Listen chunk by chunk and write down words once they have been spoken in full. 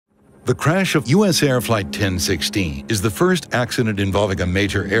The crash of USAir Flight 1016 is the first accident involving a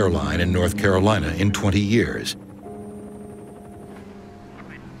major airline in North Carolina in 20 years.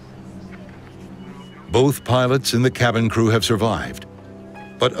 Both pilots and the cabin crew have survived,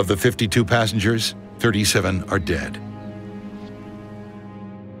 but of the 52 passengers, 37 are dead.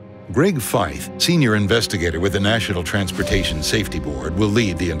 Greg Feith, senior investigator with the National Transportation Safety Board, will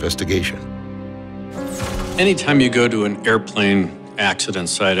lead the investigation. Anytime you go to an airplane accident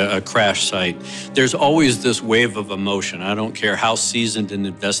site, a crash site, there's always this wave of emotion. I don't care how seasoned an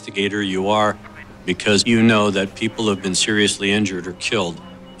investigator you are, because you know that people have been seriously injured or killed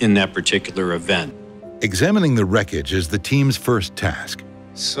in that particular event. Examining the wreckage is the team's first task.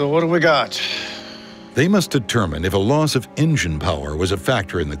 So what do we got? They must determine if a loss of engine power was a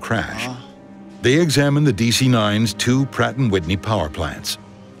factor in the crash. They examine the DC-9's two Pratt & Whitney power plants.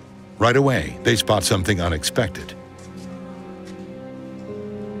 Right away, they spot something unexpected.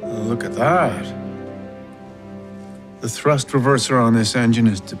 Look at that. The thrust reverser on this engine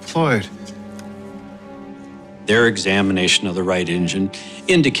is deployed. Their examination of the right engine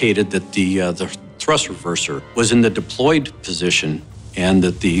indicated that the thrust reverser was in the deployed position and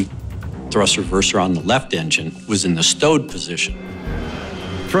that the thrust reverser on the left engine was in the stowed position.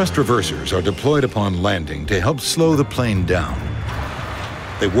 Thrust reversers are deployed upon landing to help slow the plane down.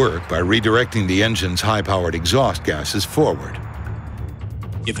 They work by redirecting the engine's high-powered exhaust gases forward.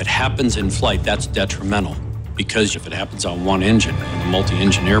 If it happens in flight, that's detrimental, because if it happens on one engine, in a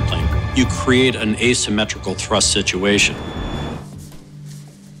multi-engine airplane, you create an asymmetrical thrust situation.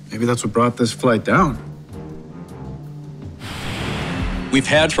 Maybe that's what brought this flight down. We've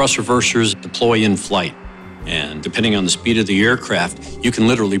had thrust reversers deploy in flight, and depending on the speed of the aircraft, you can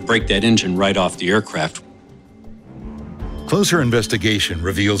literally break that engine right off the aircraft. Closer investigation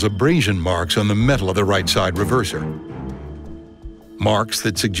reveals abrasion marks on the metal of the right side reverser. Marks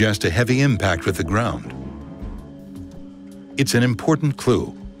that suggest a heavy impact with the ground. It's an important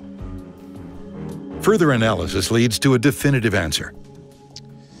clue. Further analysis leads to a definitive answer.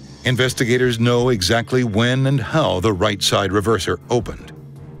 Investigators know exactly when and how the right side reverser opened.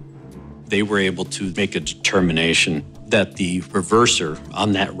 They were able to make a determination that the reverser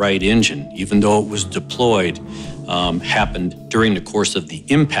on that right engine, even though it was deployed, happened during the course of the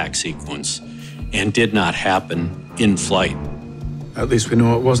impact sequence and did not happen in flight. At least we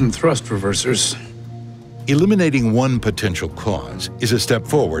know it wasn't thrust reversers. Eliminating one potential cause is a step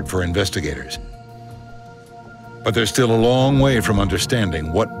forward for investigators. But there's still a long way from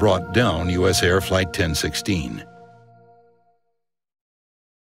understanding what brought down USAir Flight 1016.